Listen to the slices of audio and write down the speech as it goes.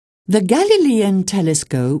The Galilean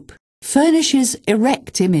telescope furnishes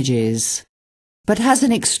erect images, but has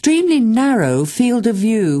an extremely narrow field of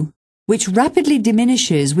view, which rapidly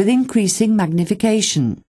diminishes with increasing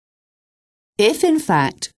magnification. If, in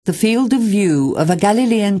fact, the field of view of a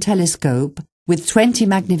Galilean telescope with 20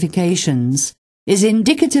 magnifications is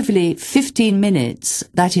indicatively 15 minutes,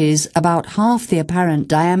 that is, about half the apparent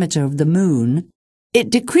diameter of the Moon, it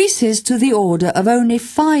decreases to the order of only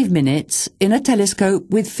 5 minutes in a telescope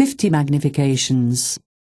with 50 magnifications.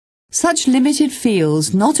 Such limited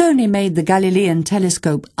fields not only made the Galilean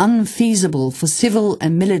telescope unfeasible for civil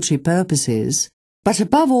and military purposes, but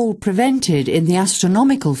above all prevented in the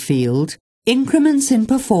astronomical field increments in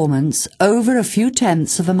performance over a few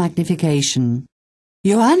tenths of a magnification.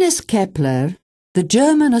 Johannes Kepler, the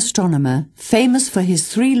German astronomer famous for his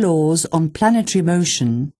 3 laws on planetary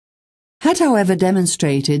motion, had however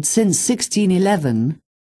demonstrated since 1611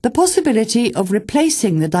 the possibility of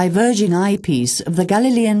replacing the diverging eyepiece of the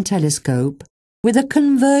Galilean telescope with a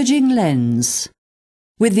converging lens,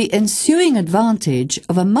 with the ensuing advantage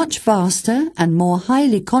of a much vaster and more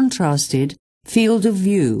highly contrasted field of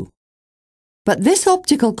view. But this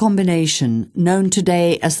optical combination, known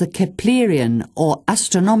today as the Keplerian or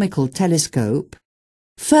astronomical telescope,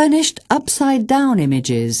 furnished upside-down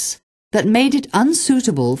images that made it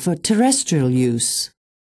unsuitable for terrestrial use.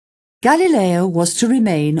 Galileo was to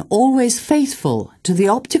remain always faithful to the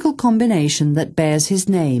optical combination that bears his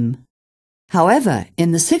name. However,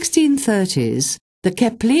 in the 1630s, the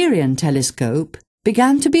Keplerian telescope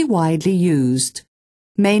began to be widely used,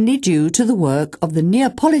 mainly due to the work of the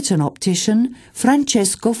Neapolitan optician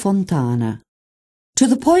Francesco Fontana, to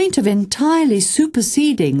the point of entirely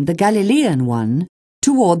superseding the Galilean one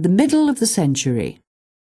toward the middle of the century.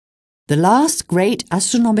 The last great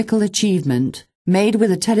astronomical achievement made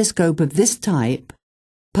with a telescope of this type,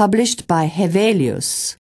 published by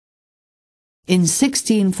Hevelius in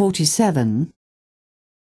 1647,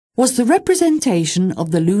 was the representation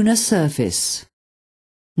of the lunar surface.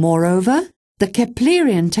 Moreover, the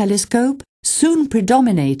Keplerian telescope soon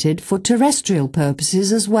predominated for terrestrial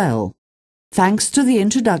purposes as well, thanks to the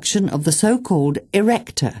introduction of the so-called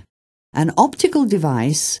erector, an optical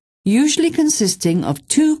device usually consisting of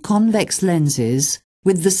 2 convex lenses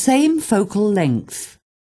with the same focal length,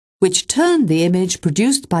 which turned the image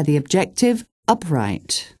produced by the objective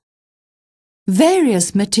upright.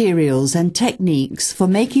 Various materials and techniques for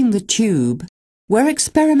making the tube were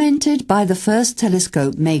experimented by the first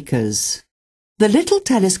telescope makers. The little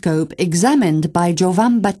telescope examined by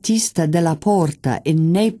Giovan Battista della Porta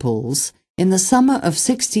in Naples in the summer of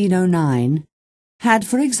 1609 had,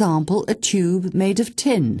 for example, a tube made of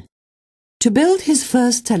tin. To build his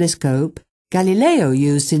first telescope, Galileo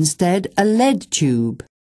used instead a lead tube,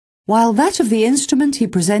 while that of the instrument he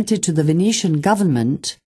presented to the Venetian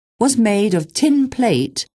government was made of tin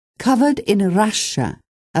plate covered in rascia,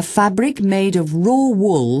 a fabric made of raw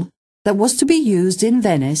wool that was to be used in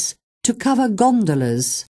Venice to cover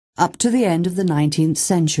gondolas up to the end of the 19th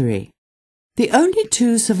century. The only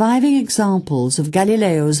 2 surviving examples of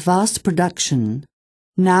Galileo's vast production,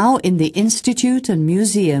 now in the Institute and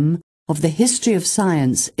Museum of the History of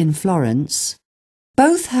Science in Florence,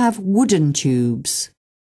 both have wooden tubes.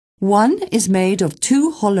 One is made of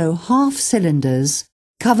 2 hollow half-cylinders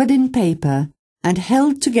covered in paper and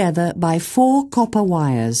held together by 4 copper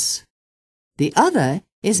wires. The other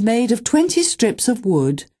is made of 20 strips of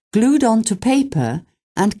wood glued onto paper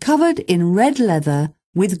and covered in red leather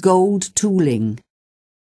with gold tooling.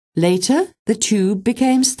 Later, the tube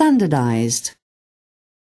became standardized.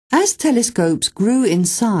 As telescopes grew in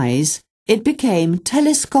size, it became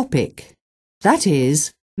telescopic, that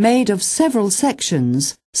is, made of several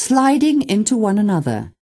sections sliding into one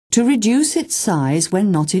another, to reduce its size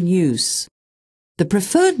when not in use. The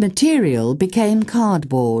preferred material became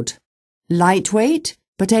cardboard, lightweight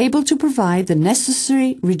but able to provide the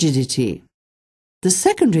necessary rigidity. The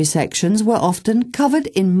secondary sections were often covered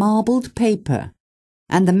in marbled paper,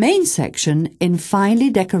 and the main section in finely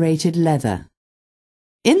decorated leather.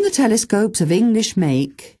 In the telescopes of English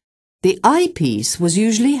make, the eyepiece was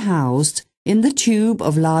usually housed in the tube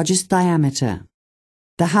of largest diameter.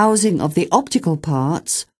 The housing of the optical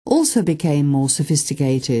parts also became more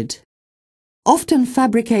sophisticated. Often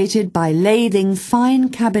fabricated by lathing fine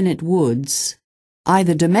cabinet woods,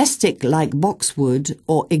 either domestic like boxwood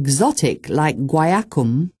or exotic like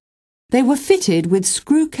guaiacum, they were fitted with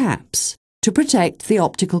screw caps to protect the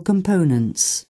optical components.